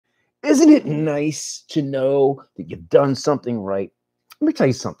Isn't it nice to know that you've done something right? Let me tell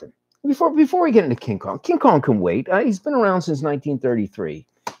you something. Before we get into King Kong can wait. He's been around since 1933.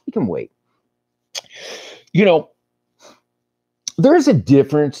 He can wait. You know, there's a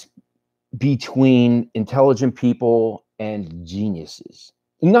difference between intelligent people and geniuses.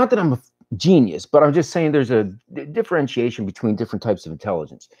 Not that I'm a genius, but I'm just saying there's a differentiation between different types of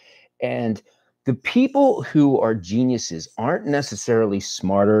intelligence. And the people who are geniuses aren't necessarily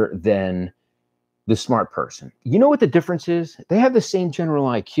smarter than the smart person. You know what the difference is? They have the same general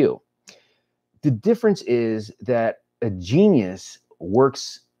IQ. The difference is that a genius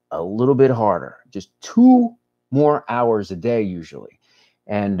works a little bit harder, just 2 more hours a day usually.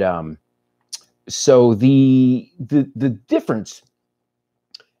 And so the difference.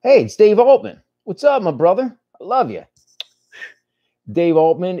 Hey, it's Dave Altman. What's up, my brother? I love you. Dave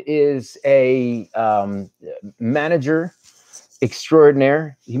Altman is a manager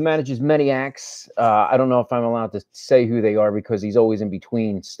extraordinaire. He manages many acts. I don't know if I'm allowed to say who they are because he's always in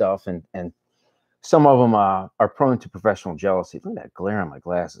between stuff, and some of them are prone to professional jealousy. Look at that glare on my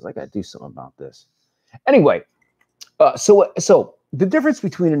glasses. I got to do something about this. Anyway, so the difference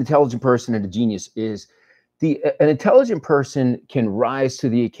between an intelligent person and a genius is an intelligent person can rise to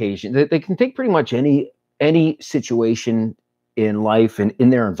the occasion. They can take pretty much any situation in life and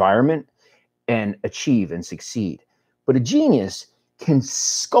in their environment and achieve and succeed. But a genius can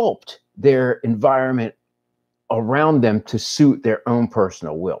sculpt their environment around them to suit their own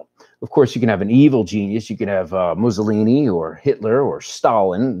personal will. Of course, you can have an evil genius. You can have Mussolini or Hitler or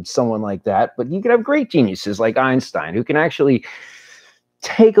Stalin, someone like that. But you can have great geniuses like Einstein who can actually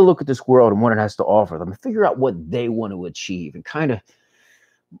take a look at this world and what it has to offer them and figure out what they want to achieve and kind of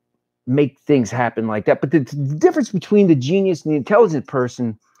make things happen like that. But the difference between the genius and the intelligent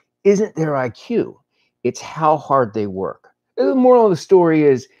person isn't their IQ. It's how hard they work. The moral of the story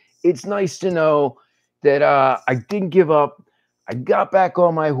is it's nice to know that I didn't give up. I got back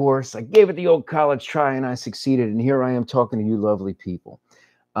on my horse. I gave it the old college try and I succeeded. And here I am talking to you lovely people.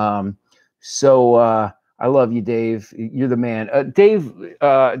 I love you, Dave. You're the man. Dave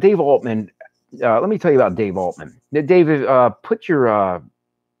Altman. Let me tell you about Dave Altman. Dave, put your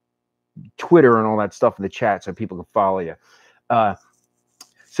Twitter and all that stuff in the chat so people can follow you.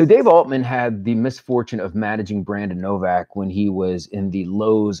 So Dave Altman had the misfortune of managing Brandon Novak when he was in the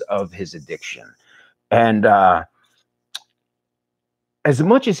lows of his addiction. And as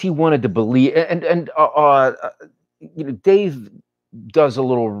much as he wanted to believe, Dave does a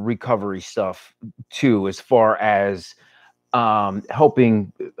little recovery stuff too, as far as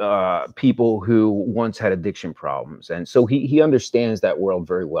helping people who once had addiction problems. And so he understands that world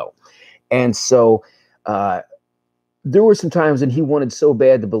very well. And so there were some times when he wanted so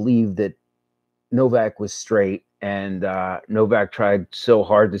bad to believe that Novak was straight, and Novak tried so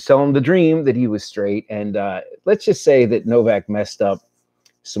hard to sell him the dream that he was straight. And let's just say that Novak messed up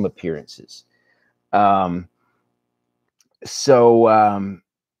some appearances. So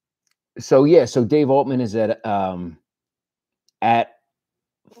Dave Altman is at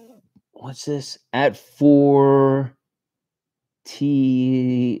what's this? At 4T.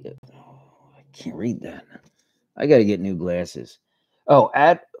 I can't read that. I got to get new glasses. Oh,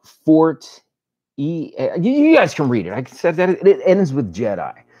 at Fort E. You guys can read it. I said that it ends with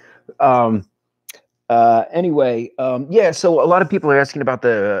Jedi. So a lot of people are asking about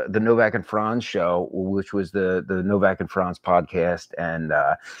the Novak and Franz show, which was the Novak and Franz podcast, and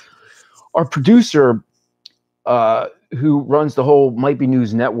our producer, who runs the whole Might Be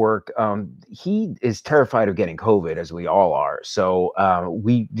News network, he is terrified of getting COVID, as we all are. So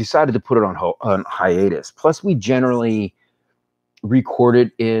we decided to put it on hiatus. Plus, we generally record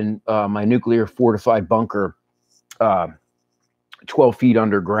it in my nuclear fortified bunker, 12 feet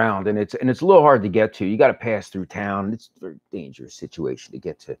underground, and it's a little hard to get to. You got to pass through town. It's a very dangerous situation to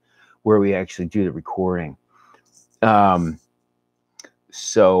get to where we actually do the recording.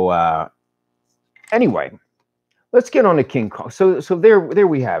 Anyway, let's get on to King Kong. So there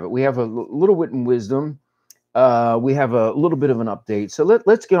we have it. We have a little wit and wisdom. We have a little bit of an update. So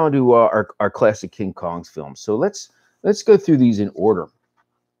let's get on to our classic King Kong's films. So let's go through these in order.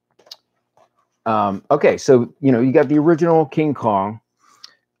 Okay, so you got the original King Kong.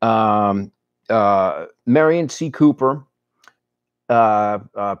 Marion C. Cooper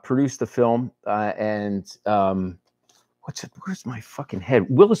produced the film, and where's my fucking head?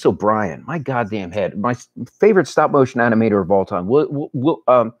 Willis O'Brien, my goddamn head. My favorite stop motion animator of all time.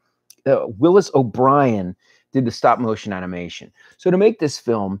 Willis O'Brien did the stop motion animation. So to make this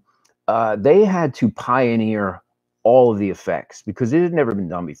film, they had to pioneer all of the effects because it had never been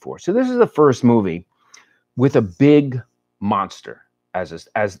done before. So this is the first movie with a big monster. as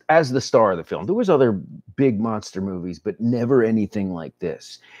the star of the film. There was other big monster movies, but never anything like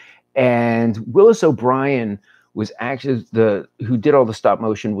this. And Willis O'Brien was actually who did all the stop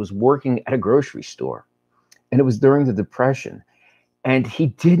motion, was working at a grocery store, and it was during the Depression. And he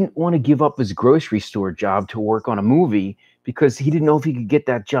didn't want to give up his grocery store job to work on a movie because he didn't know if he could get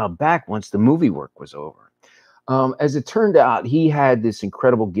that job back once the movie work was over. As it turned out, he had this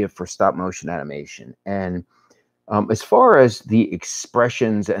incredible gift for stop motion animation. And as far as the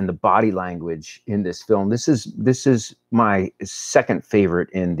expressions and the body language in this film, this is my second favorite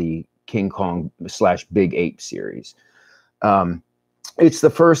in the King Kong / Big Ape series. It's the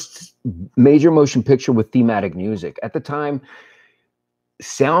first major motion picture with thematic music. At the time,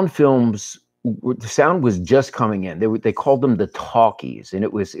 sound was just coming in. They called them the talkies, and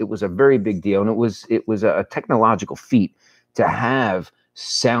it was a very big deal, and it was a technological feat to have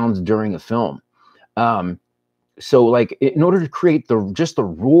sound during a film. So like in order to create just the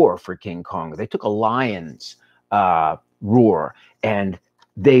roar for King Kong, they took a lion's roar and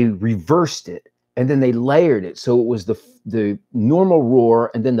they reversed it, and then they layered it. So it was the normal roar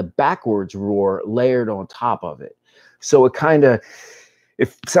and then the backwards roar layered on top of it. So it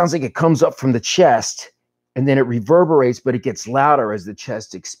sounds like it comes up from the chest and then it reverberates, but it gets louder as the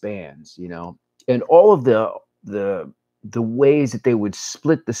chest expands, you know. And all of the ways that they would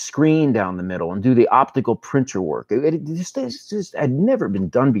split the screen down the middle and do the optical printer work, it just had never been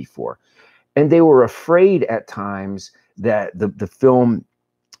done before. And they were afraid at times that the film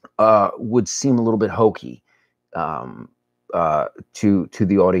would seem a little bit hokey to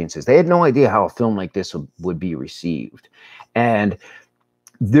the audiences. They had no idea how a film like this would be received. And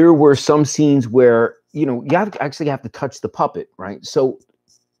there were some scenes where, you know, you actually have to touch the puppet, right? So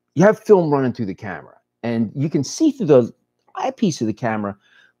you have film running through the camera and you can see through the eyepiece of the camera,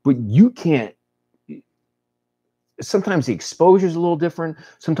 but you can't. Sometimes the exposure is a little different.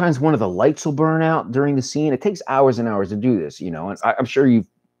 Sometimes one of the lights will burn out during the scene. It takes hours and hours to do this, you know. And I'm sure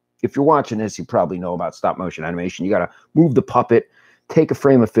if you're watching this, you probably know about stop motion animation. You got to move the puppet, take a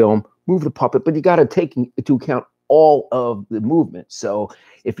frame of film, move the puppet, but you got to take into account all of the movement. So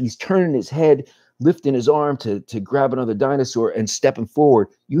if he's turning his head, lifting his arm to grab another dinosaur and stepping forward,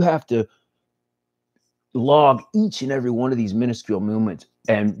 you have to log each and every one of these minuscule movements.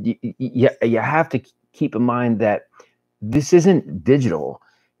 And you have to keep in mind that this isn't digital.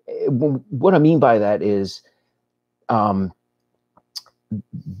 What I mean by that is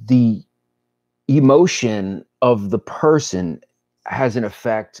the emotion of the person has an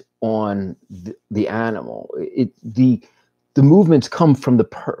effect on the animal. The movements come from the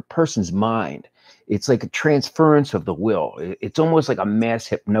person's mind. It's like a transference of the will. It's almost like a mass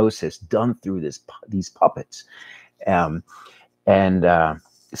hypnosis done through these puppets.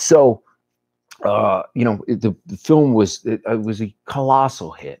 So you know, the film was a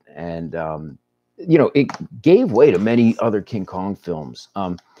colossal hit, and you know, it gave way to many other King Kong films.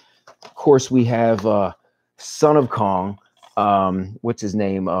 Of course, we have Son of Kong. What's his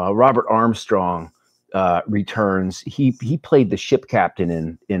name? Robert Armstrong returns. He played the ship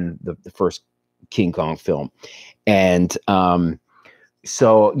captain in the first King Kong film, and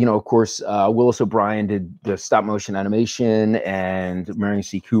so, you know, of course, Willis O'Brien did the stop motion animation, and Mary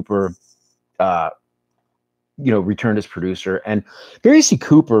C. Cooper, you know, returned as producer. And Mary C.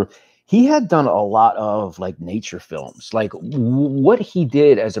 Cooper, he had done a lot of like nature films. Like what he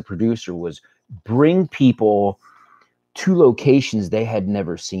did as a producer was bring people to locations they had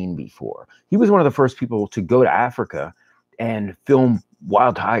never seen before. He was one of the first people to go to Africa and film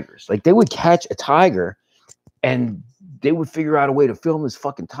wild tigers. Like they would catch a tiger and they would figure out a way to film this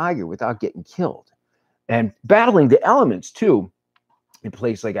fucking tiger without getting killed, and battling the elements too. In a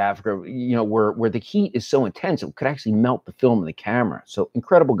place like Africa, you know, where the heat is so intense, it could actually melt the film and the camera. So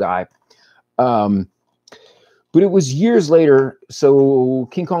incredible guy. But it was years later. So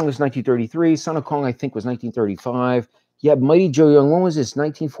King Kong was 1933. Son of Kong, I think, was 1935. Yeah, Mighty Joe Young. When was this?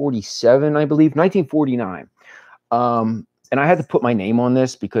 1947, I believe. 1949. And I had to put my name on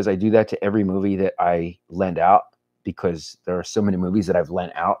this because I do that to every movie that I lend out, because there are so many movies that I've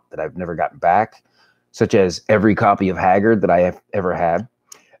lent out that I've never gotten back, such as every copy of Haggard that I have ever had.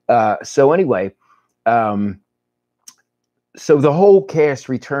 So anyway, so the whole cast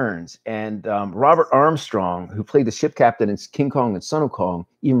returns, and Robert Armstrong, who played the ship captain in King Kong and Son of Kong,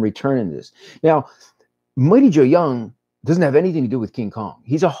 even returned in this. Now, Mighty Joe Young doesn't have anything to do with King Kong.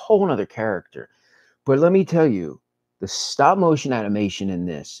 He's a whole other character. But let me tell you, the stop motion animation in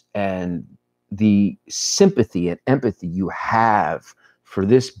this and the sympathy and empathy you have for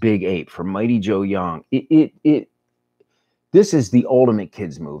this big ape, for Mighty Joe Young, this is the ultimate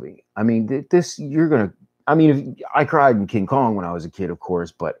kids movie. I mean, I mean, I cried in King Kong when I was a kid, of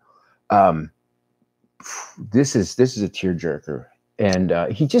course, but um, this is a tearjerker, and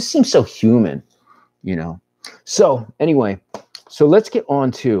he just seems so human, you know. So anyway, so let's get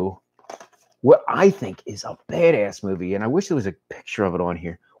on to what I think is a badass movie, and I wish there was a picture of it on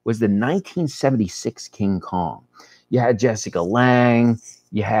here. Was the 1976 King Kong? You had Jessica Lange.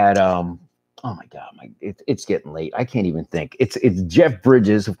 You had oh my god, it's getting late. I can't even think. It's Jeff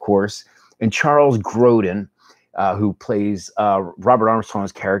Bridges, of course, and Charles Grodin, who plays Robert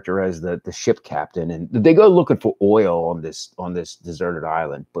Armstrong's character as the ship captain, and they go looking for oil on this deserted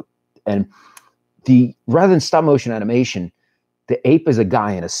island. But and the rather than stop motion animation, the ape is a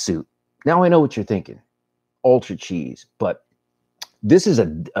guy in a suit. Now I know what you're thinking, ultra cheese, but this is a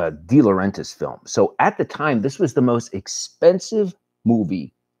De Laurentiis film. So at the time, this was the most expensive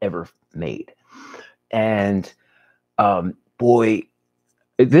movie ever made. And boy,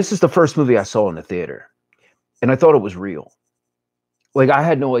 this is the first movie I saw in the theater. And I thought it was real. Like, I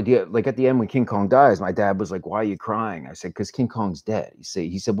had no idea. Like, at the end when King Kong dies, my dad was like, "Why are you crying?" I said, "Because King Kong's dead."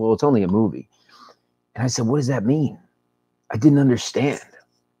 He said, "Well, it's only a movie." And I said, "What does that mean?" I didn't understand.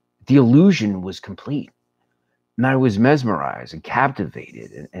 The illusion was complete. And I was mesmerized and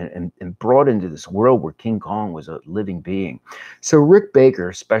captivated and brought into this world where King Kong was a living being. So Rick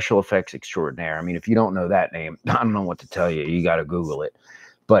Baker, special effects extraordinaire. I mean, if you don't know that name, I don't know what to tell you. You got to Google it.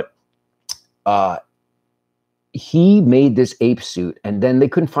 But he made this ape suit, and then they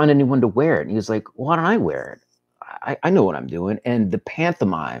couldn't find anyone to wear it. And he was like, "Why don't I wear it? I know what I'm doing." And the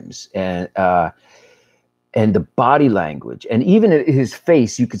pantomimes and the body language, and even his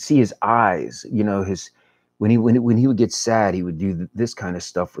face, you could see his eyes. You know, when he would get sad, he would do this kind of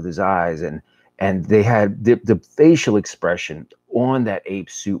stuff with his eyes, and they had the facial expression on that ape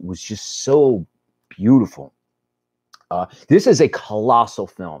suit was just so beautiful. This is a colossal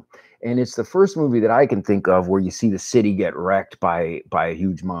film, and it's the first movie that I can think of where you see the city get wrecked by a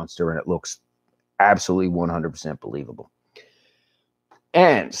huge monster, and it looks absolutely 100% believable.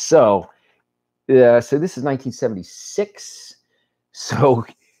 And so this is 1976. So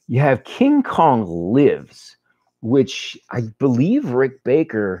you have King Kong Lives, which I believe Rick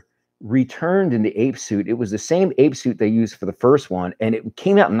Baker returned in the ape suit. It was the same ape suit they used for the first one, and it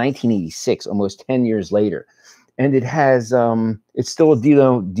came out in 1986, almost 10 years later. And it has, it's still a De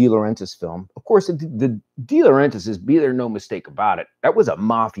Laurentiis film. Of course, the De Laurentiis, be there no mistake about it, that was a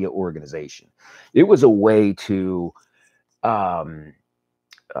mafia organization. It was a way to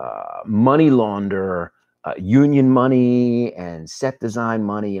money launder union money and set design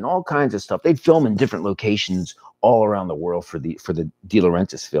money and all kinds of stuff. They'd film in different locations all around the world for the De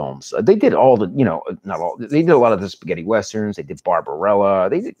Laurentiis films. They did all the, not all, they did a lot of the spaghetti westerns. They did Barbarella.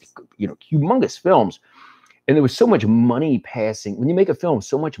 They did, humongous films. And there was so much money passing. When you make a film,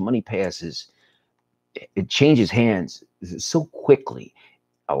 so much money passes. It changes hands so quickly.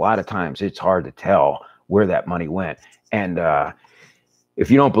 A lot of times it's hard to tell where that money went. And if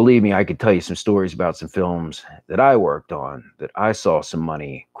you don't believe me, I could tell you some stories about some films that I worked on that I saw some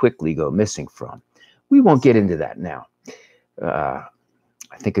money quickly go missing from. We won't get into that now. I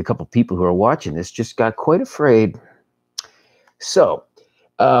think a couple people who are watching this just got quite afraid. So,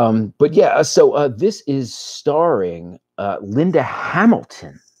 but yeah, so this is starring Linda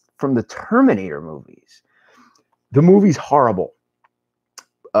Hamilton from the Terminator movies. The movie's horrible.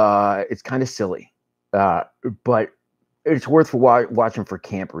 It's kind of silly, but it's worth watching for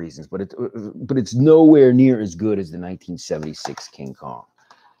camp reasons. But it's nowhere near as good as the 1976 King Kong.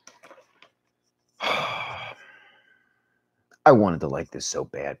 I wanted to like this so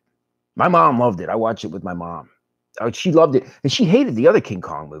bad. My mom loved it. I watched it with my mom. She loved it. And she hated the other King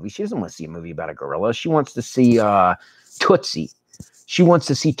Kong movie. She doesn't want to see a movie about a gorilla. She wants to see Tootsie. She wants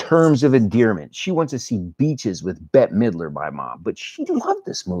to see Terms of Endearment. She wants to see Beaches with Bette Midler, my mom. But she loved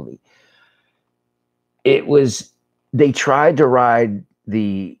this movie. They tried to ride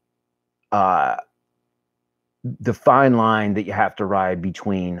the fine line that you have to ride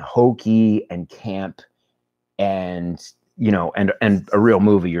between hokey and camp and and a real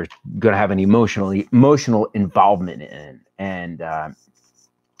movie you're going to have an emotional involvement in. And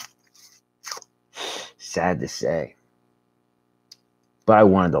sad to say, but I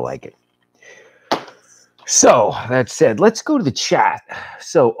wanted to like it. So that said, let's go to the chat.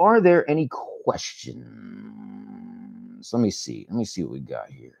 So are there any questions? Let me see what we got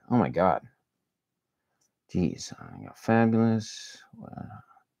here. Oh my God. Jeez, I got fabulous. Wow.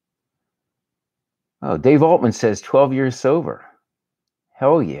 Oh, Dave Altman says 12 years sober.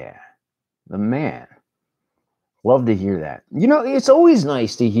 Hell yeah. The man. Love to hear that. It's always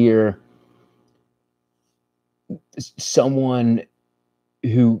nice to hear someone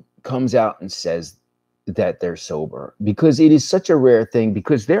who comes out and says that they're sober, because it is such a rare thing,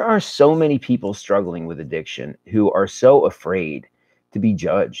 because there are so many people struggling with addiction who are so afraid to be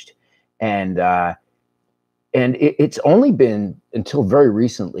judged. And it's only been until very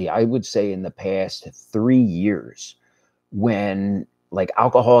recently, I would say in the past 3 years, when like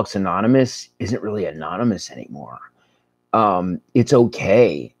Alcoholics Anonymous isn't really anonymous anymore. It's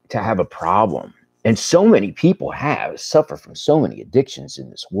okay to have a problem. And so many people suffer from so many addictions in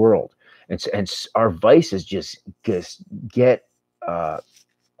this world. And our vices just get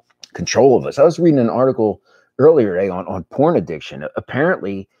control of us. I was reading an article earlier today on porn addiction.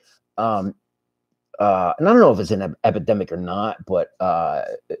 Apparently, and I don't know if it's an epidemic or not, but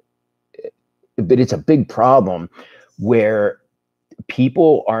it's a big problem where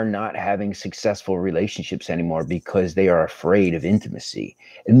people are not having successful relationships anymore because they are afraid of intimacy.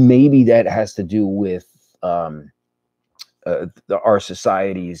 And maybe that has to do with our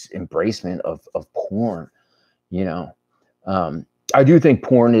society's embracement of porn. You know, I do think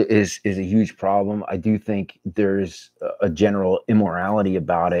porn is a huge problem. I do think there's a general immorality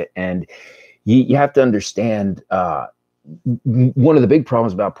about it. And you have to understand, one of the big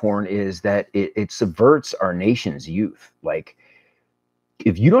problems about porn is that it subverts our nation's youth. Like,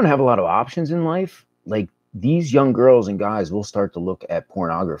 if you don't have a lot of options in life, like, these young girls and guys will start to look at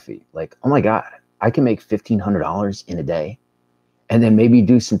pornography. Like, oh my God, I can make $1,500 in a day, and then maybe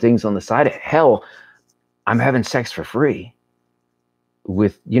do some things on the side. Hell, I'm having sex for free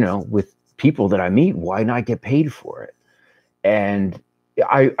with people that I meet. Why not get paid for it? And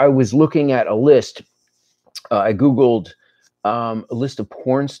I was looking at a list. I Googled a list of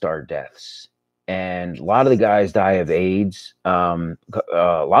porn star deaths. And a lot of the guys die of AIDS. A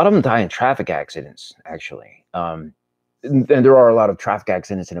lot of them die in traffic accidents, actually. And there are a lot of traffic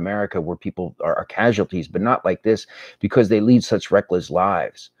accidents in America where people are casualties, but not like this, because they lead such reckless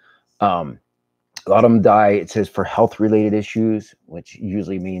lives. A lot of them die, it says, for health-related issues, which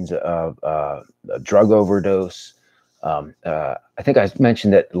usually means a drug overdose. I think I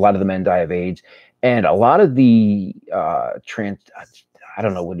mentioned that a lot of the men die of AIDS. And a lot of the I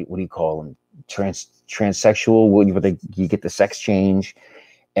don't know, what do you call them? Transsexual, where you get the sex change,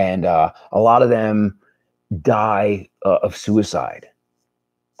 and a lot of them die of suicide.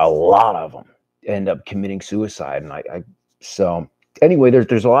 A lot of them end up committing suicide, and so anyway,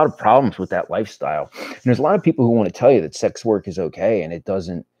 there's a lot of problems with that lifestyle, and there's a lot of people who want to tell you that sex work is okay, and it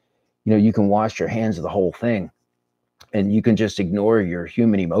doesn't. You can wash your hands of the whole thing, and you can just ignore your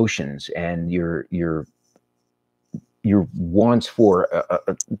human emotions and your wants for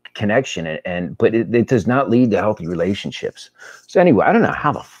a connection, but it does not lead to healthy relationships. So anyway, I don't know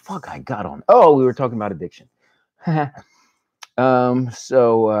how the fuck I got on. Oh, we were talking about addiction. Anyway,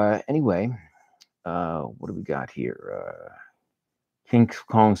 what do we got here? King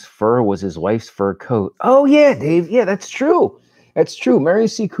Kong's fur was his wife's fur coat. Oh yeah, Dave. Yeah, that's true. That's true. Mary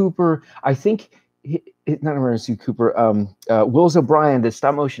C. Cooper, I think, not Mary C. Cooper. Wills O'Brien, the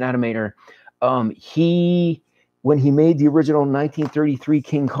stop motion animator. When he made the original 1933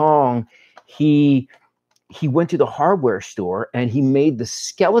 King Kong, he went to the hardware store and he made the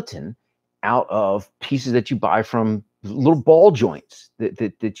skeleton out of pieces that you buy from little ball joints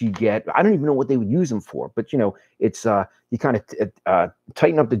that you get. I don't even know what they would use them for, but it's you kind of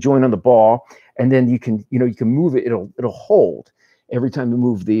tighten up the joint on the ball, and then you can move it. It'll hold every time you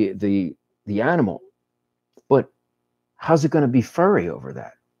move the animal. But how's it going to be furry over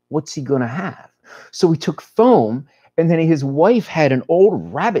that? What's he going to have? So he took foam, and then his wife had an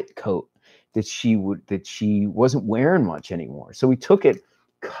old rabbit coat that she wasn't wearing much anymore. So he took it,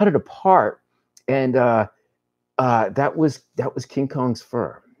 cut it apart, and that was King Kong's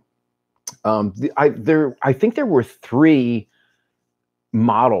fur. I think there were 3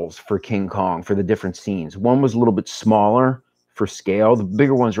 models for King Kong for the different scenes. One was a little bit smaller for scale. The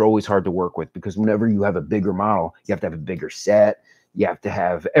bigger ones are always hard to work with, because whenever you have a bigger model, you have to have a bigger set. You have to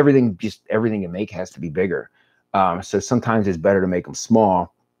have everything you make has to be bigger. So sometimes it's better to make them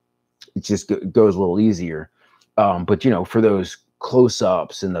small. It just goes a little easier. But for those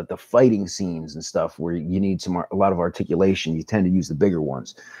close-ups and the fighting scenes and stuff where you need a lot of articulation, you tend to use the bigger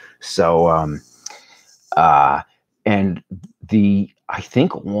ones. So and I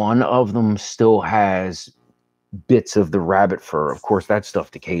think one of them still has bits of the rabbit fur. Of course, that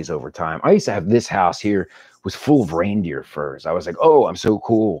stuff decays over time. I used to have this house here was full of reindeer furs. I was like, oh, I'm so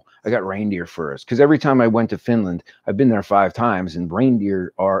cool. I got reindeer furs. Because every time I went to Finland, I've been there 5 times, and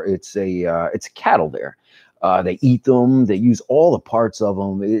reindeer it's a cattle there. They eat them. They use all the parts of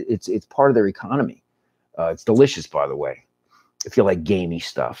them. It's part of their economy. It's delicious, by the way. If you like gamey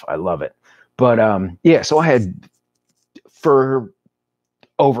stuff, I love it. But yeah, so I had fur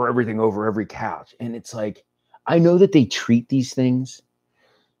over everything, over every couch. And it's like, I know that they treat these things.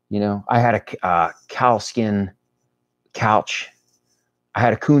 You know, I had a cow skin couch. I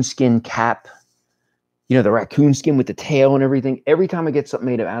had a coonskin cap. You know, the raccoon skin with the tail and everything. Every time I get something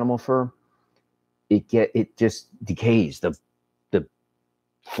made of animal fur, it just decays. The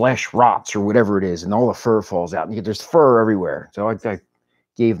flesh rots or whatever it is, and all the fur falls out. And there's fur everywhere. So I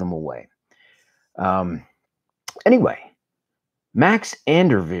gave them away. Anyway, Max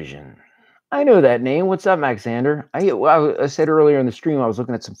Andervision. I know that name. What's up, Max Ander? I said earlier in the stream, I was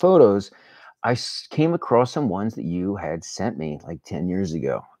looking at some photos. I came across some ones that you had sent me like 10 years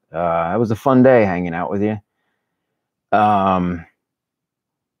ago. It was a fun day hanging out with you.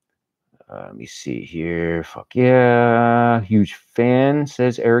 Let me see here. Fuck yeah. Huge fan,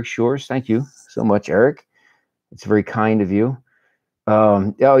 says Eric Shores. Thank you so much, Eric. It's very kind of you.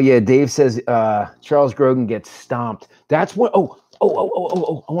 Oh yeah, Dave says Charles Grodin gets stomped. That's what. Oh,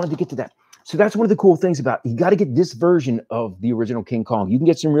 I wanted to get to that. So that's one of the cool things about, you got to get this version of the original King Kong. You can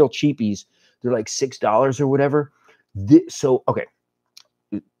get some real cheapies. They're like $6 or whatever. So okay,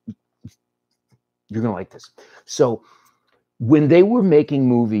 you're gonna like this. So when they were making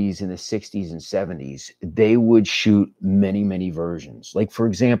movies in the 60s and 70s, they would shoot many, many versions. Like, for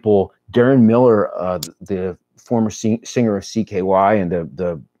example, Darren Miller, the former singer of CKY and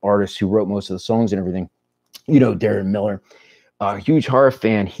the artist who wrote most of the songs and everything, you know, Darren Miller, a huge horror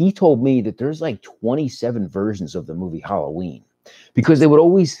fan, he told me that there's like 27 versions of the movie Halloween because they would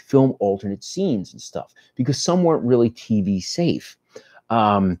always film alternate scenes and stuff because some weren't really TV safe.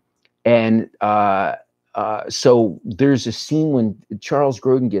 So there's a scene when Charles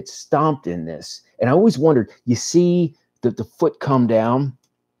Grodin gets stomped in this. And I always wondered, you see the foot come down,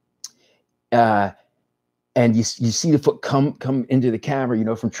 and you see the foot come into the camera, you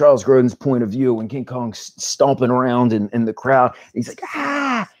know, from Charles Grodin's point of view when King Kong's stomping around in the crowd. He's like,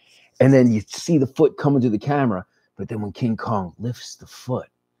 ah! And then you see the foot come into the camera. But then when King Kong lifts the foot,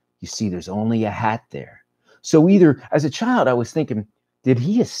 you see there's only a hat there. So either, as a child, I was thinking, did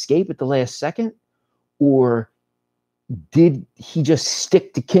he escape at the last second? Or did he just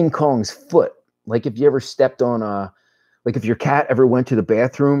stick to King Kong's foot? Like if you ever stepped on like if your cat ever went to the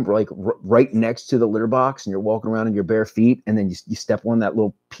bathroom, like right next to the litter box and you're walking around in your bare feet and then you step on that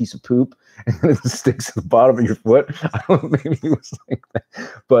little piece of poop and then it sticks to the bottom of your foot. I don't know, maybe it was like that.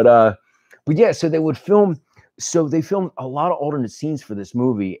 But yeah, so they would film. So they filmed a lot of alternate scenes for this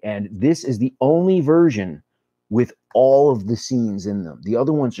movie. And this is the only version with all of the scenes in them. The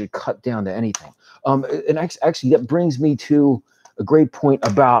other ones are cut down to anything. And actually, that brings me to a great point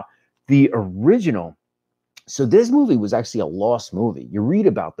about the original. So this movie was actually a lost movie. You read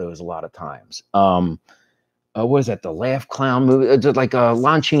about those a lot of times. What is that? The Laugh Clown movie? Just like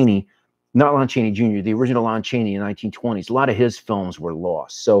Lon Chaney, not Lon Chaney Jr., the original Lon Chaney in the 1920s. A lot of his films were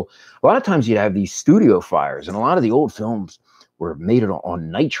lost. So a lot of times you'd have these studio fires, and a lot of the old films were made on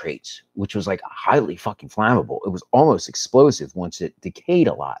nitrates, which was like highly fucking flammable. It was almost explosive once it decayed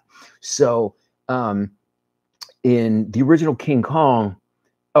a lot. So in the original King Kong,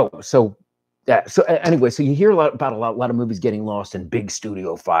 so anyway, so you hear a lot of movies getting lost in big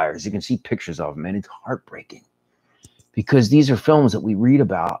studio fires. You can see pictures of them, and it's heartbreaking because these are films that we read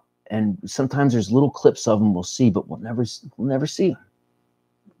about, and sometimes there's little clips of them we'll see, but we'll never see them.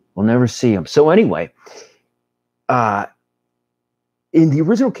 We'll never see them. So anyway, in the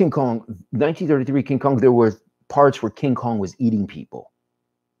original King Kong, 1933 King Kong, there were parts where King Kong was eating people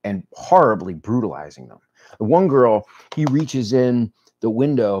and horribly brutalizing them. The one girl, he reaches in the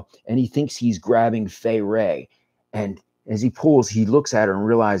window and he thinks he's grabbing Fay Ray. And as he pulls, he looks at her and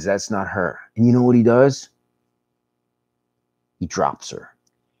realizes that's not her. And you know what he does? He drops her.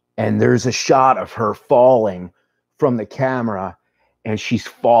 And there's a shot of her falling from the camera, and she's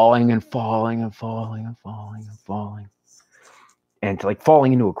falling and falling and falling and falling and falling. And like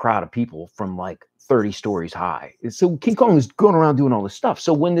falling into a crowd of people from like 30 stories high. So King Kong is going around doing all this stuff.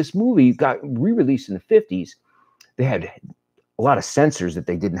 So when this movie got re-released in the 50s, they had a lot of censors that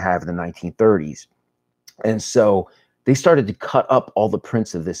they didn't have in the 1930s. And so they started to cut up all the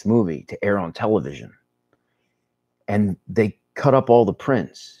prints of this movie to air on television. And they cut up all the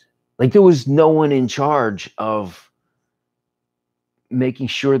prints. Like there was no one in charge of making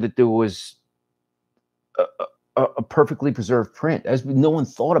sure that there was a perfectly preserved print, as no one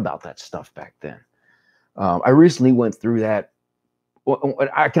thought about that stuff back then. I recently went through that. Well,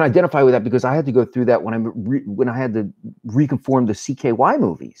 I can identify with that because I had to go through that when I had to reconform the CKY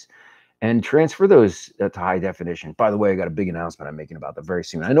movies and transfer those to high definition. By the way, I got a big announcement I'm making about that very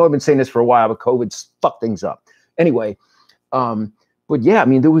soon. I know I've been saying this for a while, but COVID fucked things up. Anyway, but yeah, I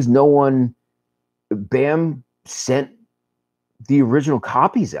mean, there was no one. BAM sent the original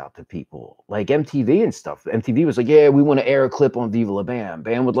copies out to people, like MTV and stuff. MTV was like, yeah, we want to air a clip on Viva La Bam.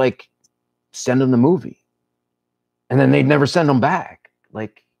 Bam would like send them the movie, and then they'd never send them back.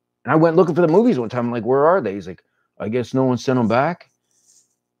 Like, and I went looking for the movies one time. I'm like, where are they? He's like, I guess no one sent them back.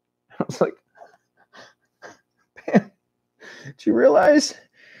 I was like, man, do you realize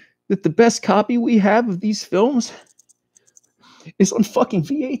that the best copy we have of these films is on fucking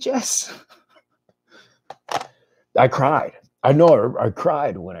VHS? I cried. I know I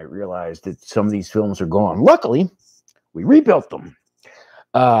cried when I realized that some of these films are gone. Luckily, we rebuilt them.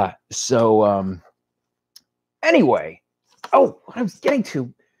 Anyway, what I was getting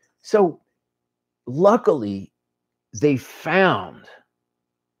to. So luckily, they found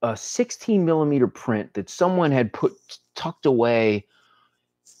a 16 millimeter print that someone had tucked away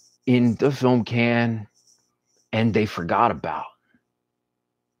in the film can, and they forgot about.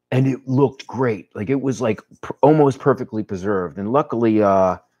 And it looked great. Like it was like almost perfectly preserved. And luckily,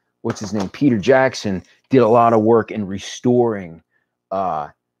 what's his name? Peter Jackson did a lot of work in restoring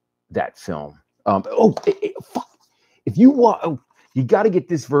that film. Fuck. If you want, you got to get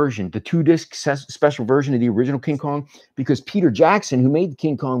this version, the 2-disc special version of the original King Kong, because Peter Jackson, who made the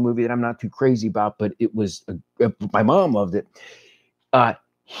King Kong movie that I'm not too crazy about, but it was, my mom loved it.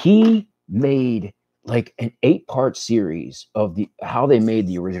 He made like an 8-part series of how they made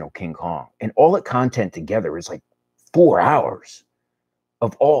the original King Kong, and all the content together is like 4 hours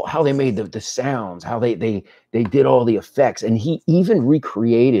of how they made the sounds, how they did all the effects. And he even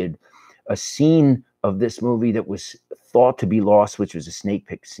recreated a scene of this movie that was thought to be lost, which was a snake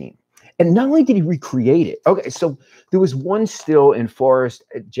pit scene. And not only did he recreate it, okay, so there was one still in Forrest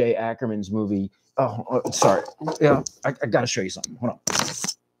J. Ackerman's movie. Sorry. Yeah, I got to show you something. Hold on.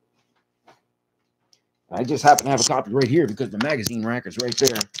 I just happen to have a copy right here because the magazine rack is right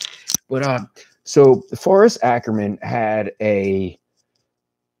there. But so Forrest Ackerman had a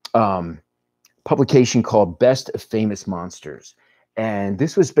publication called Best of Famous Monsters. And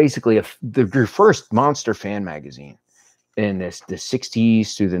this was basically their first monster fan magazine in the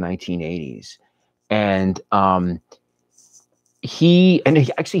 60s through the 1980s. And he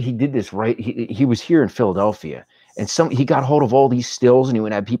did this right. He was here in Philadelphia, and he got hold of all these stills, and he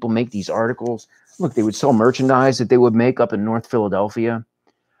would have people make these articles. Look, they would sell merchandise that they would make up in North Philadelphia.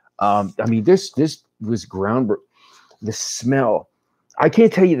 I mean, this was groundbreaking. The smell. I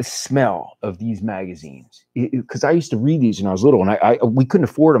can't tell you the smell of these magazines, because I used to read these when I was little, and we couldn't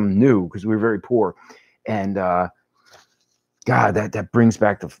afford them new because we were very poor. And God, that brings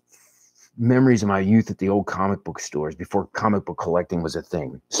back the memories of my youth at the old comic book stores before comic book collecting was a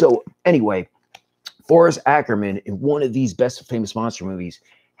thing. So anyway, Forrest Ackerman in one of these Best of Famous Monster movies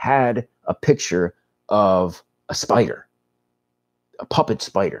had a picture of a spider, a puppet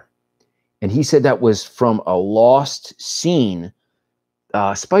spider. And he said that was from a lost scene,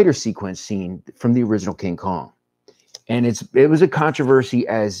 spider sequence scene from the original King Kong. And it was a controversy,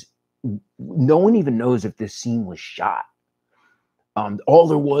 as no one even knows if this scene was shot. All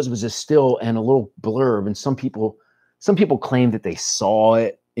there was a still and a little blurb, and some people claim that they saw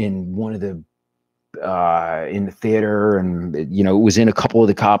it in one of the in the theater, and it was in a couple of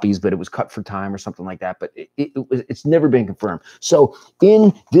the copies, but it was cut for time or something like that. But it's never been confirmed. So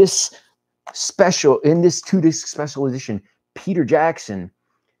in this 2-disc special edition, Peter Jackson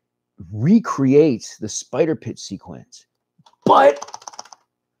recreates the spider pit sequence, but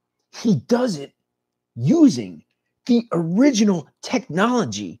he does it using the original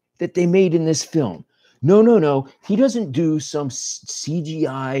technology that they made in this film. No. He doesn't do some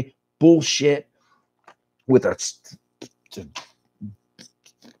CGI bullshit with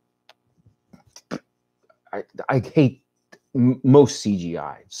I hate most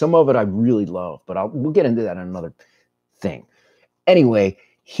CGI. Some of it I really love, but we'll get into that in another thing. Anyway,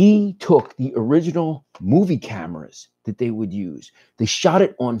 he took the original movie cameras that they would use. They shot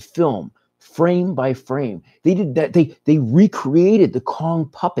it on film, frame by frame. They did that. They recreated the Kong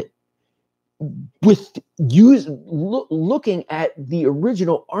puppet with looking at the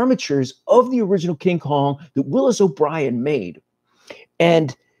original armatures of the original King Kong that Willis O'Brien made.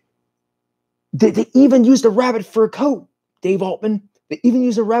 And they even used a rabbit fur coat, Dave Altman. They even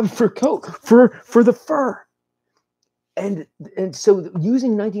used a rabbit fur coat for the fur. And so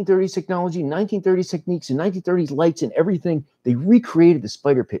using 1930s technology, 1930s techniques, and 1930s lights and everything, they recreated the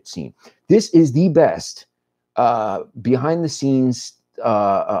spider pit scene. This is the best behind the scenes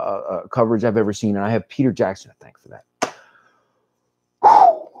coverage I've ever seen, and I have Peter Jackson to thank for that.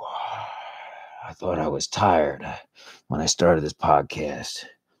 Whew. I thought I was tired when I started this podcast,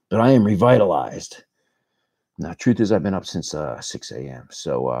 but I am revitalized. Now, truth is, I've been up since 6 a.m.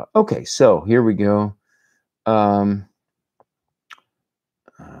 So, okay, so here we go.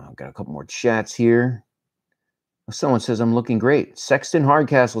 I've got a couple more chats here. Someone says I'm looking great. Sexton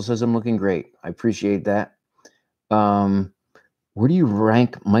Hardcastle says I'm looking great. I appreciate that. Where do you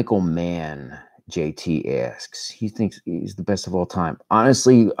rank Michael Mann? JT asks. He thinks he's the best of all time.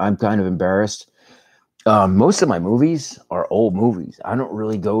 Honestly, I'm kind of embarrassed. Most of my movies are old movies. I don't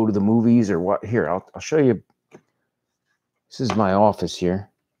really go to the movies or what. Here, I'll show you. This is my office here.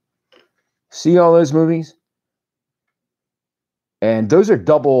 See all those movies? And those are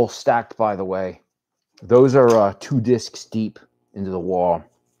double stacked, by the way. Those are 2 discs deep into the wall.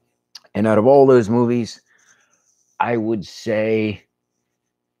 And out of all those movies, I would say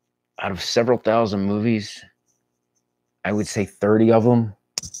out of several thousand movies, I would say 30 of them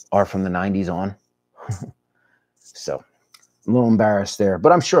are from the 90s on. So I'm a little embarrassed there,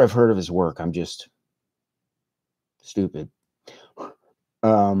 but I'm sure I've heard of his work. I'm just stupid.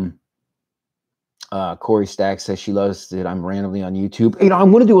 Corey Stack says she loves that I'm randomly on YouTube. You know,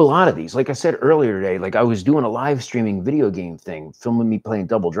 I'm going to do a lot of these. Like I said earlier today, like I was doing a live streaming video game thing, filming me playing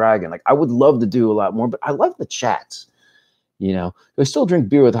Double Dragon. Like I would love to do a lot more, but I love the chats. You know, I still drink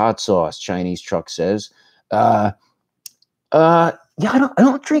beer with hot sauce, Chinese Truck says. Yeah, I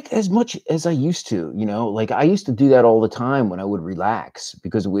don't drink as much as I used to, you know, like I used to do that all the time when I would relax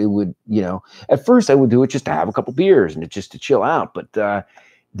because we would, you know, at first I would do it just to have a couple beers and just to chill out. But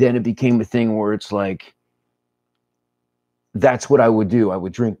then it became a thing where it's like, that's what I would do. I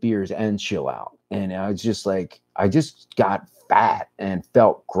would drink beers and chill out. And I was just like, I just got fat and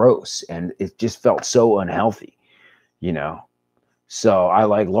felt gross and it just felt so unhealthy, you know. So I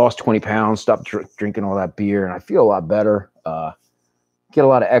like lost 20 pounds, stopped drinking all that beer, and I feel a lot better. Get a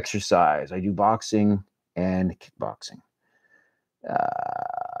lot of exercise. I do boxing and kickboxing.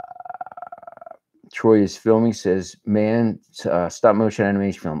 Troy is filming, says, man, stop motion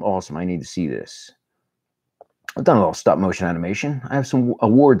animation film. Awesome. I need to see this. I've done a little stop motion animation. I have some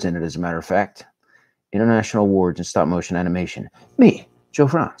awards in it, as a matter of fact. International awards in stop motion animation. Me, Joe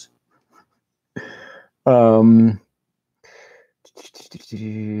Franz. Am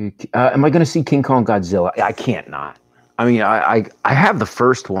I going to see King Kong Godzilla? I can't not. I mean, I have the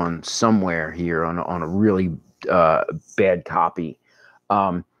first one somewhere here on a really bad copy,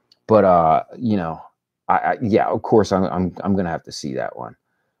 but you know, yeah, of course I'm going to have to see that one.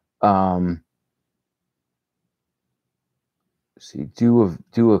 See,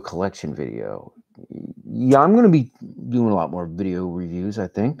 do a collection video. Yeah, I'm going to be doing a lot more video reviews. I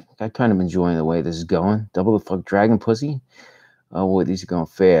think I kind of enjoying the way this is going. Double the fuck dragon pussy. Oh boy, these are going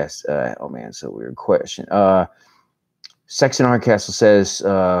fast. Oh man, so weird question. Sexton Hardcastle says,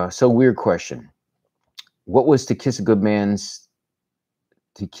 so weird question. What was to kiss a good bam's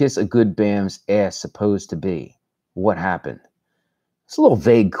ass supposed to be? What happened? It's a little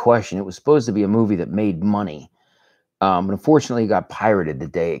vague question. It was supposed to be a movie that made money. But unfortunately, it got pirated the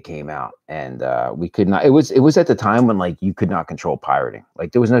day it came out, and we could not. It was at the time when like you could not control pirating.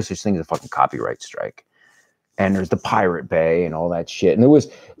 Like there was no such thing as a fucking copyright strike. And there's the Pirate Bay and all that shit. And it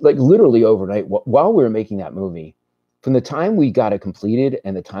was like literally overnight while we were making that movie, from the time we got it completed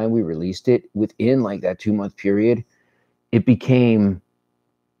and the time we released it, within like that 2-month period, it became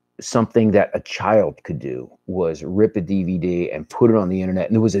something that a child could do, was rip a DVD and put it on the internet.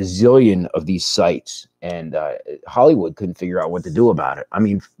 And there was a zillion of these sites, and Hollywood couldn't figure out what to do about it. I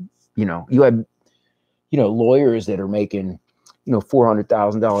mean, you know, you had, you know, lawyers that are making, you know,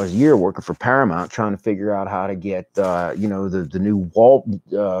 $400,000 a year working for Paramount, trying to figure out how to get, you know, the new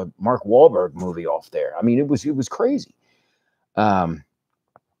Mark Wahlberg movie off there. I mean, it was crazy. Yeah,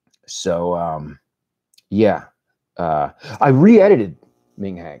 I re-edited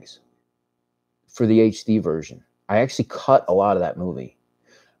Ming Hags for the HD version. I actually cut a lot of that movie.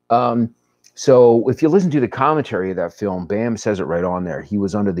 So if you listen to the commentary of that film, Bam says it right on there. He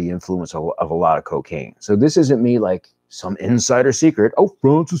was under the influence of a lot of cocaine. So this isn't me like some insider secret. Oh,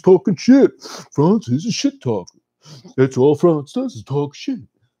 Franz is talking shit. Franz is a shit talker. That's all Franz does is talk shit.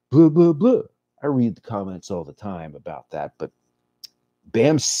 Blah, blah, blah. I read the comments all the time about that. But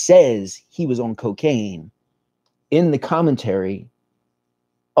Bam says he was on cocaine in the commentary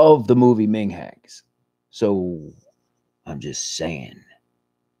of the movie Ming Hags. So I'm just saying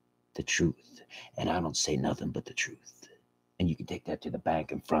the truth. And I don't say nothing but the truth. And you can take that to the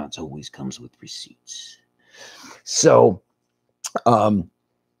bank, and Franz always comes with receipts. So the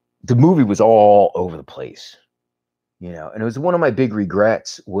movie was all over the place, you know, and it was one of my big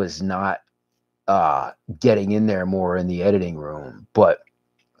regrets was not getting in there more in the editing room. But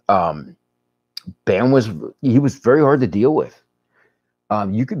Bam was very hard to deal with.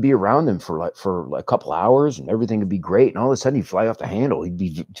 You could be around him for a couple hours and everything would be great. And all of a sudden he'd fly off the handle. He'd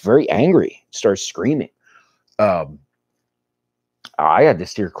be very angry, start screaming. I had to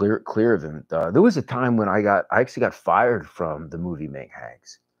steer clear of him. There was a time when I actually got fired from the movie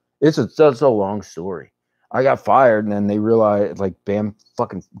Hags. That's a long story. I got fired, and then they realized, like, Bam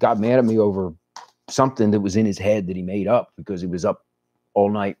fucking got mad at me over something that was in his head that he made up because he was up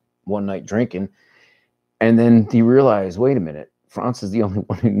all night, one night drinking. And then he realized, wait a minute, Franz is the only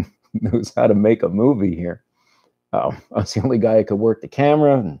one who knows how to make a movie here. I was the only guy who could work the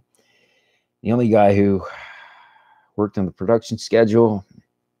camera, and the only guy who worked on the production schedule.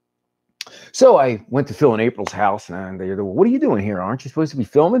 So I went to Phil and April's house, and they were, what are you doing here? Aren't you supposed to be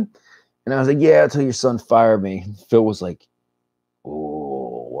filming? And I was like, yeah, until your son fired me. And Phil was like,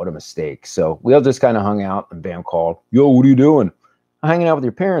 oh, what a mistake. So we all just kind of hung out, and Bam called. Yo, what are you doing? I'm hanging out with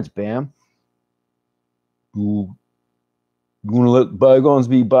your parents, Bam. You want to let bygones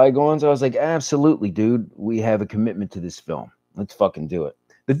be bygones? I was like, absolutely, dude. We have a commitment to this film. Let's fucking do it.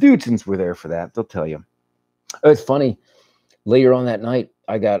 The Dudesons were there for that. They'll tell you. It's funny. Later on that night,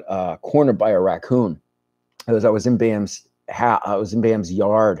 I got cornered by a raccoon. I was in Bam's house. I was in Bam's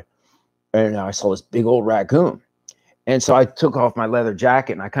yard, and I saw this big old raccoon. And so I took off my leather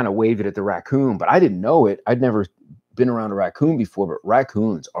jacket and I kind of waved it at the raccoon, but I didn't know it. I'd never been around a raccoon before, but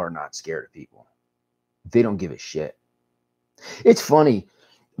raccoons are not scared of people. They don't give a shit. It's funny.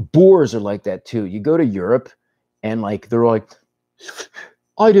 Boars are like that too. You go to Europe and like they're like,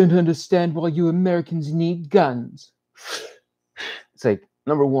 I don't understand why you Americans need guns. It's like,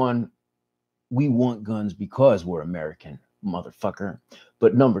 number one, we want guns because we're American, motherfucker.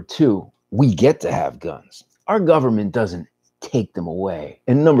 But number two, we get to have guns. Our government doesn't take them away.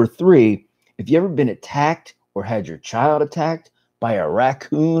 And number three, if you ever been attacked or had your child attacked by a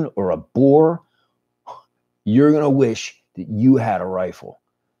raccoon or a boar, you're going to wish that you had a rifle.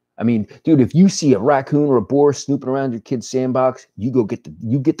 I mean, dude, if you see a raccoon or a boar snooping around your kid's sandbox, you get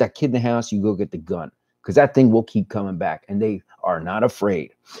that kid in the house, you go get the gun, because that thing will keep coming back, and they are not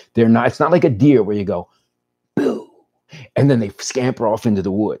afraid. They're not. It's not like a deer where you go, boo, and then they scamper off into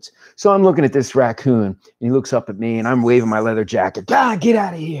the woods. So I'm looking at this raccoon, and he looks up at me, and I'm waving my leather jacket. God, get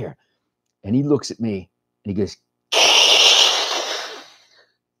out of here! And he looks at me, and he goes,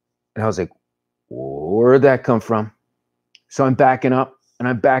 and I was like, where'd that come from? So I'm backing up. And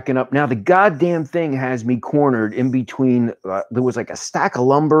I'm backing up. Now, the goddamn thing has me cornered in between. There was like a stack of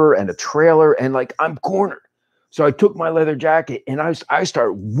lumber and a trailer, and like I'm cornered. So I took my leather jacket and I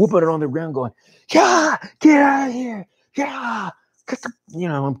started whooping it on the ground, going, yeah, get out of here. Yeah.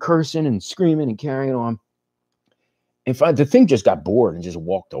 I'm cursing and screaming and carrying on. And the thing just got bored and just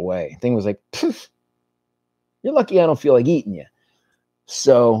walked away. The thing was like, you're lucky I don't feel like eating you.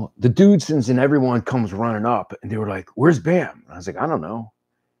 So the Dudesons and everyone comes running up, and they were like, where's Bam? And I was like, I don't know.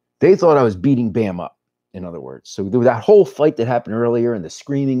 They thought I was beating Bam up, in other words. So there was that whole fight that happened earlier and the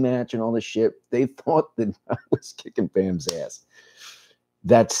screaming match and all this shit. They thought that I was kicking Bam's ass.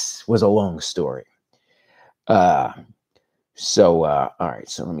 That was a long story. All right.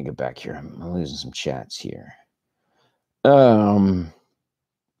 So let me get back here. I'm losing some chats here. Wow,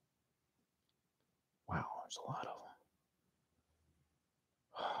 there's a lot of them.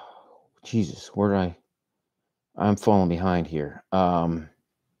 Jesus, I'm falling behind here.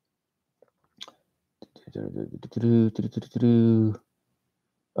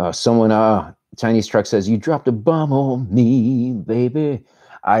 Someone, Chinese Truck says, you dropped a bomb on me, baby.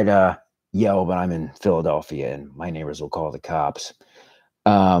 I'd yell, but I'm in Philadelphia and my neighbors will call the cops.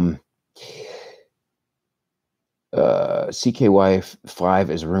 CKY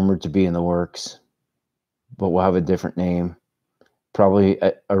 5 is rumored to be in the works, but we'll have a different name. Probably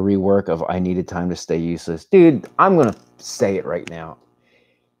a rework of I Needed Time to Stay Useless. Dude, I'm going to say it right now.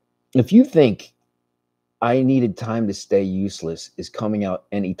 If you think I Needed Time to Stay Useless is coming out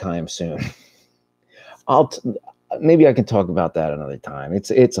anytime soon, maybe I can talk about that another time.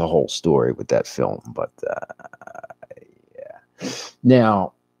 It's a whole story with that film, but yeah.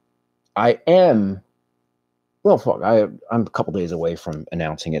 Now, I'm a couple days away from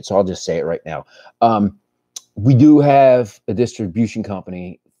announcing it, so I'll just say it right now. We do have a distribution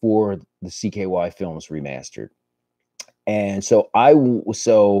company for the CKY films remastered. And so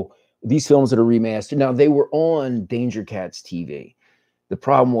these films that are remastered, now they were on Danger Cats TV. The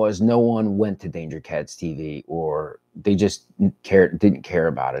problem was no one went to Danger Cats TV, or they just didn't care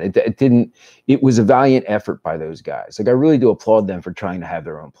about it. It was a valiant effort by those guys. Like, I really do applaud them for trying to have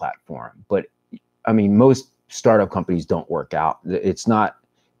their own platform. But I mean, most startup companies don't work out. It's not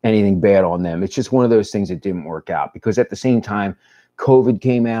anything bad on them. It's just one of those things that didn't work out, because at the same time, COVID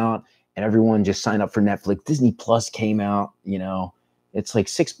came out and everyone just signed up for Netflix. Disney Plus came out, it's like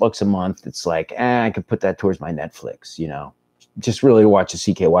 $6 a month. It's like, I could put that towards my Netflix, just really to watch the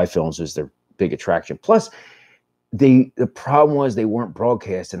CKY films was their big attraction. Plus, the problem was they weren't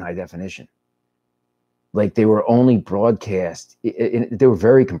broadcast in high definition. Like they were only broadcast. They were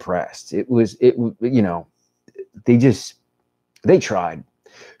very compressed. They tried.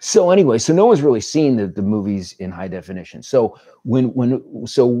 So anyway, so no one's really seen the movies in high definition. So it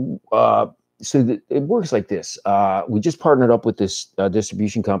works like this. We just partnered up with this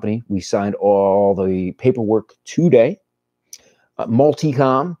distribution company. We signed all the paperwork today.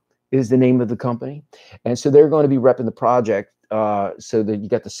 Multicom is the name of the company. And so they're going to be repping the project. So that you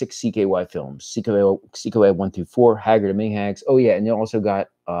got the 6 CKY films, CKY 1 through 4, Haggard and Minghags. Oh yeah, and you also got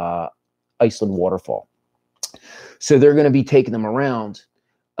Iceland Waterfall. So they're going to be taking them around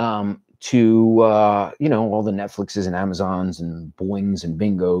to all the Netflixes and Amazons and Boings and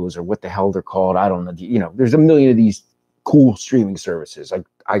Bingos, or what the hell they're called. I don't know. There's a million of these cool streaming services.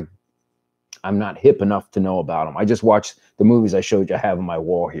 I'm not hip enough to know about them. I just watched the movies I showed you I have on my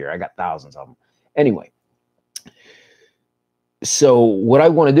wall here. I got thousands of them. Anyway, so what I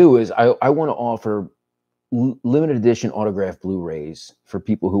want to do is I want to offer limited edition autographed Blu-rays for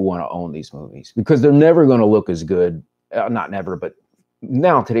people who want to own these movies, because they're never going to look as good. Not never, but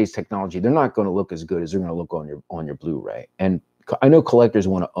now today's technology, they're not going to look as good as they're going to look on your Blu-ray. And I know collectors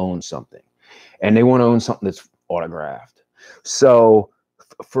want to own something, and they want to own something that's autographed. So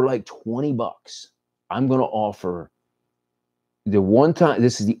for like $20, I'm going to offer the one time.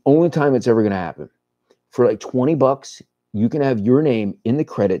 This is the only time it's ever going to happen. For like $20, you can have your name in the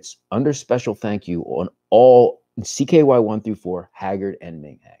credits under special thank you on all CKY 1 through 4, Haggard and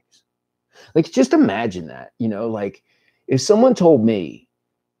Minghags. Like, just imagine that, like if someone told me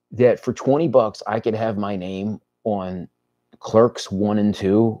that for $20 I could have my name on Clerks 1 and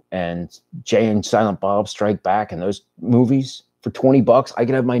 2 and Jay and Silent Bob Strike Back and those movies, for $20 I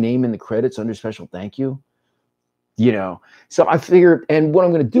could have my name in the credits under special thank you. So I figured, and what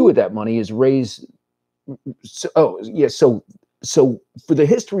I'm going to do with that money is raise. So for the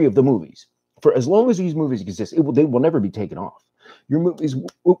history of the movies, for as long as these movies exist, they will never be taken off. Your movies,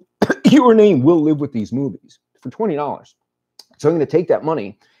 your name will live with these movies for $20. So I'm going to take that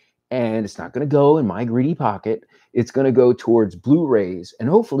money, and it's not going to go in my greedy pocket. It's going to go towards Blu-rays, and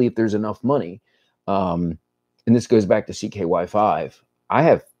hopefully, if there's enough money, and this goes back to CKY5, I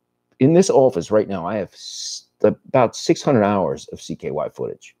have in this office right now, I have about 600 hours of CKY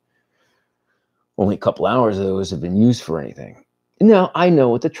footage. Only a couple hours of those have been used for anything. Now, I know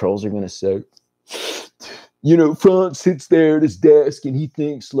what the trolls are going to say. Franz sits there at his desk and he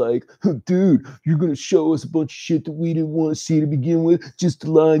thinks like, dude, you're going to show us a bunch of shit that we didn't want to see to begin with just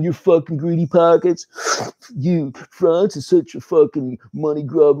to line your fucking greedy pockets. Franz is such a fucking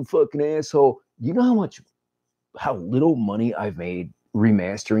money-grubbing fucking asshole. You know how little money I've made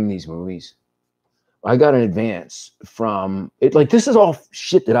remastering these movies? I got an advance from it. Like, this is all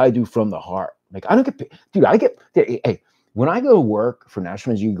shit that I do from the heart. Like, I don't get paid. Dude, hey, when I go to work for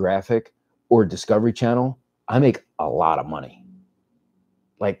National Geographic or Discovery Channel, I make a lot of money.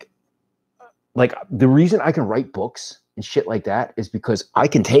 Like the reason I can write books and shit like that is because I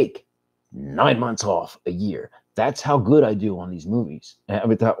can take 9 months off a year. That's how good I do on these movies,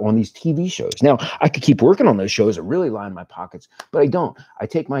 on these TV shows. Now, I could keep working on those shows and really line my pockets, but I don't. I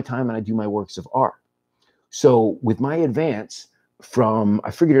take my time and I do my works of art. So with my advance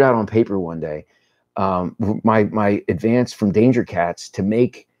I figured it out on paper one day, my advance from Danger Cats to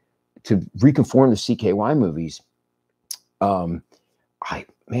reconform the CKY movies, I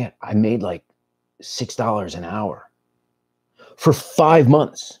made like $6 an hour for 5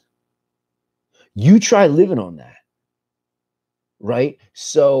 months. You try living on that, right?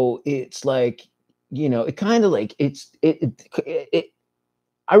 So it's like, it kind of like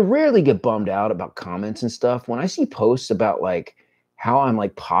I rarely get bummed out about comments and stuff. When I see posts about like how I'm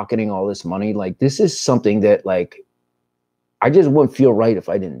like pocketing all this money, like this is something that like I just wouldn't feel right if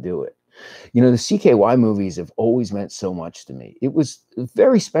I didn't do it. The CKY movies have always meant so much to me. It was a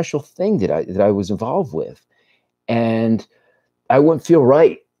very special thing that I was involved with, and I wouldn't feel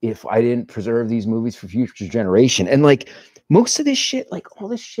right if I didn't preserve these movies for future generation. And like most of this shit, like all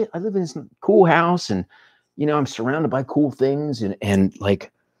this shit, I live in this cool house, and I'm surrounded by cool things, and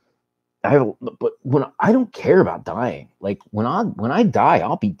like but when I don't care about dying, like when I die,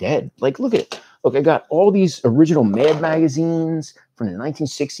 I'll be dead. Like look, I got all these original Mad magazines from the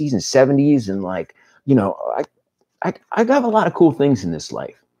 1960s and 70s, and like I got a lot of cool things in this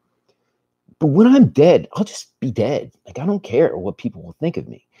life. But when I'm dead, I'll just be dead. Like I don't care what people will think of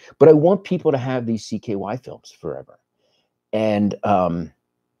me. But I want people to have these CKY films forever. And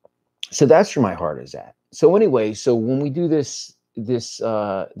so that's where my heart is at. So anyway, so when we do the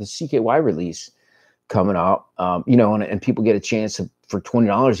CKY release coming up, and people get a chance for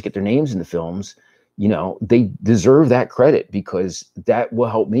 $20 to get their names in the films, you know, they deserve that credit because that will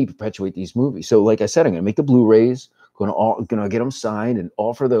help me perpetuate these movies. So like I said, I'm going to make the Blu-rays, gonna get them signed and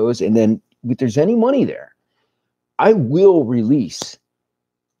offer those. And then if there's any money there, I will release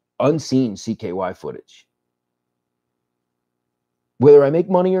unseen CKY footage. Whether I make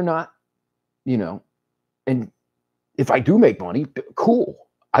money or not, you know, and if I do make money, cool.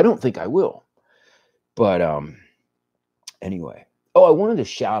 I don't think I will. But anyway. Oh, I wanted to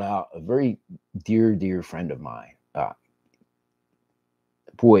shout out a very dear friend of mine.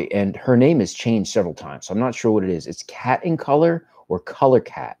 Boy, and her name has changed several times, so I'm not sure what it is. It's Cat in Color or Color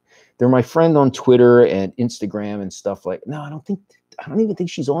Cat. They're my friend on Twitter and Instagram and stuff like. No, I don't even think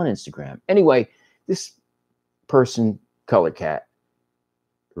she's on Instagram. Anyway, this person, Color Cat,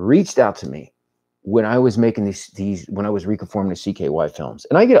 reached out to me when I was making these when I was reconforming the CKY films,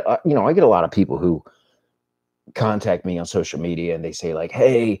 and I get I get a lot of people who contact me on social media and they say like,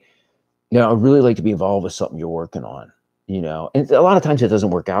 hey, I'd really like to be involved with something you're working on. And a lot of times it doesn't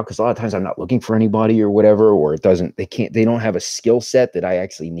work out because a lot of times I'm not looking for anybody or whatever, or they don't have a skill set that I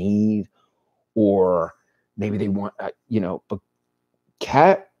actually need, or maybe they want, but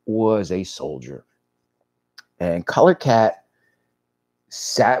Cat was a soldier, and Color Cat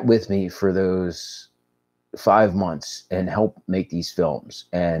sat with me for those 5 months and helped make these films.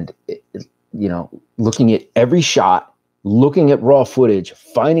 And, looking at every shot, looking at raw footage,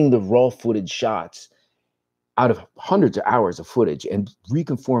 finding the raw footage shots out of hundreds of hours of footage and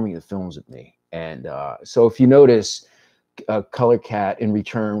reconforming the films with me. And so if you notice, Color Cat in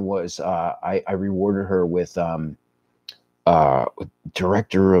return was I rewarded her with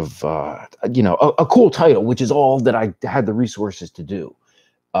director of a cool title, which is all that I had the resources to do.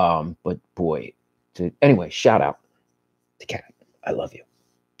 But boy, anyway, shout out to Cat. I love you.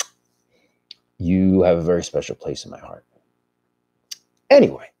 You have a very special place in my heart.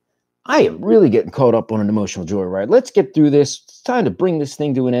 Anyway, I am really getting caught up on an emotional joyride. Let's get through this. It's time to bring this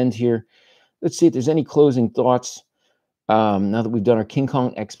thing to an end here. Let's see if there's any closing thoughts. Now that we've done our King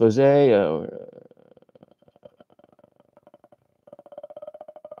Kong expose.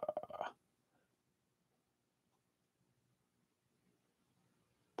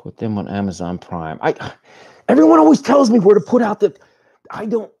 Put them on Amazon Prime. Everyone always tells me where to put out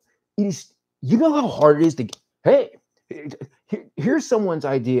you know how hard it is to, hey, here's someone's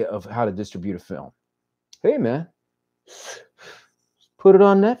idea of how to distribute a film. Hey, man, put it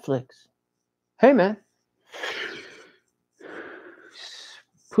on Netflix. Hey, man,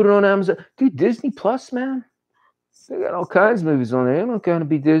 put it on Amazon. Dude, Disney Plus, man, they got all kinds of movies on there. They don't gotta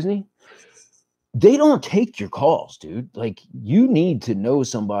be Disney. They don't take your calls, dude. Like, you need to know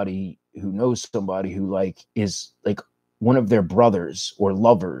somebody who like is like one of their brothers or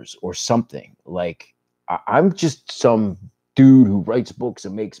lovers or something. Like, I'm just some dude who writes books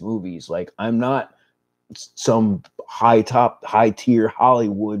and makes movies. Like, I'm not some high tier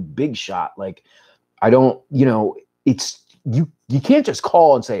Hollywood big shot. Like, I don't, it's you can't just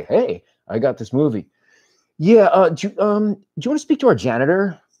call and say, hey, I got this movie. Yeah, do you want to speak to our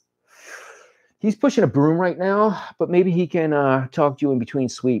janitor? He's pushing a broom right now, but maybe he can talk to you in between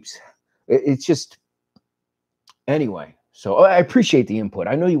sweeps. It's just, anyway. So I appreciate the input.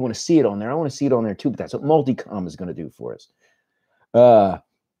 I know you want to see it on there. I want to see it on there too, but that's what Multicom is going to do for us. The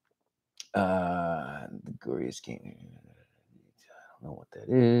Glorious King. I don't know what that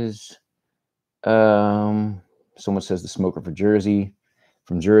is. Someone says the smoker from Jersey.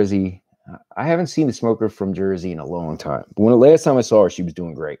 I haven't seen the smoker from Jersey in a long time. But when the last time I saw her, she was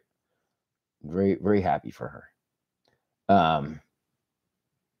doing great. Very, very happy for her.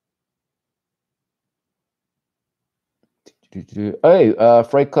 Hey,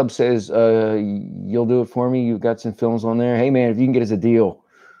 Fright Club says you'll do it for me. You've got some films on there. Hey, man, if you can get us a deal,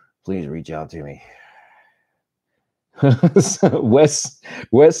 please reach out to me.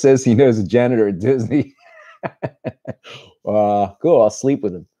 Wes says he knows a janitor at Disney. Cool. I'll sleep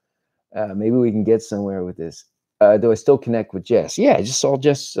with him. Maybe we can get somewhere with this. Do I still connect with Jess? Yeah, I just saw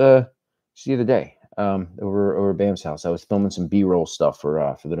Jess the other day over Bam's house. I was filming some B-roll stuff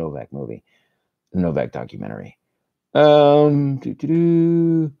for the Novak movie, the Novak documentary. Okay,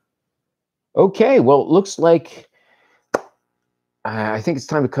 well, it looks like I think it's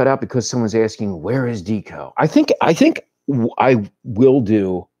time to cut out because someone's asking, where is Deco? I think I will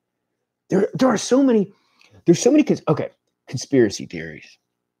do. There are so many. There's so many. Conspiracy theories.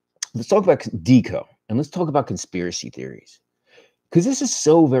 Let's talk about Deco and let's talk about conspiracy theories, because this is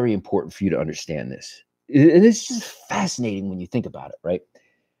so very important for you to understand this. And it's just fascinating when you think about it, right?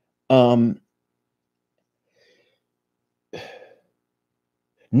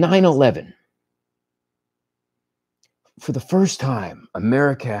 9/11. For the first time,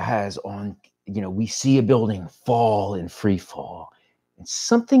 America has on we see a building fall in free fall, and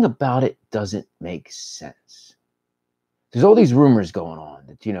something about it doesn't make sense. There's all these rumors going on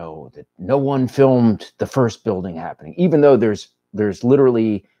that, that no one filmed the first building happening, even though there's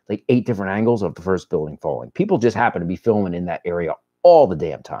literally like 8 different angles of the first building falling. People just happen to be filming in that area all the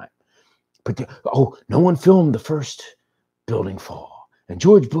damn time. But, no one filmed the first building fall. And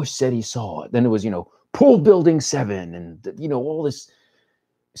George Bush said he saw it. Then it was, pull building 7 and, all this.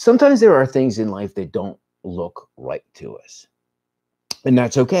 Sometimes there are things in life that don't look right to us. And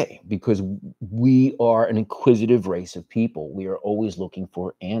that's okay, because we are an inquisitive race of people. We are always looking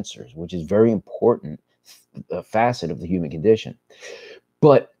for answers, which is very important facet of the human condition.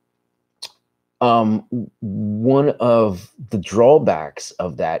 But one of the drawbacks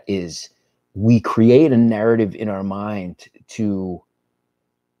of that is we create a narrative in our mind to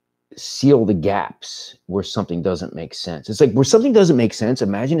seal the gaps where something doesn't make sense. It's like where something doesn't make sense.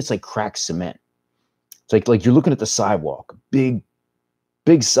 Imagine it's like cracked cement. It's like you're looking at the sidewalk, big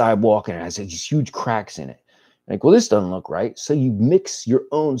sidewalk, and it has these huge cracks in it. Like, well, this doesn't look right. So you mix your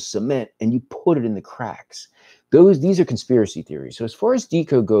own cement and you put it in the cracks. These are conspiracy theories. So as far as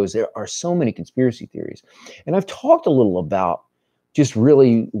Deco goes, there are so many conspiracy theories. And I've talked a little about just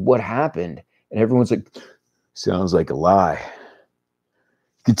really what happened. And everyone's like, sounds like a lie.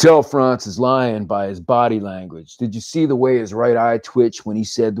 You can tell Franz is lying by his body language. Did you see the way his right eye twitched when he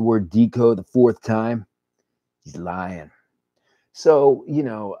said the word Deco the 4th time? He's lying. So,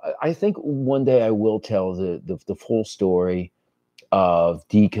 I think one day I will tell the full story of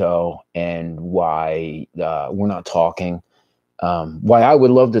Deco and why we're not talking. Why I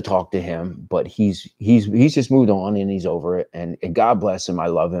would love to talk to him, but he's just moved on and he's over it. And God bless him. I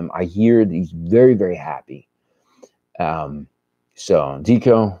love him. I hear that he's very, very happy. So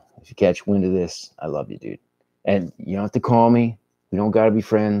Deco, if you catch wind of this, I love you, dude. And you don't have to call me. We don't got to be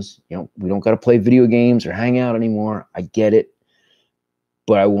friends. We don't got to play video games or hang out anymore. I get it.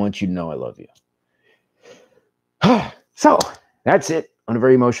 But I want you to know I love you. So that's it on a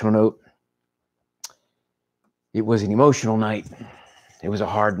very emotional note. It was an emotional night. It was a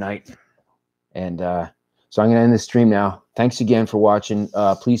hard night. And so I'm going to end this stream now. Thanks again for watching.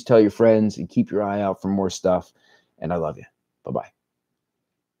 Please tell your friends and keep your eye out for more stuff. And I love you. Bye-bye.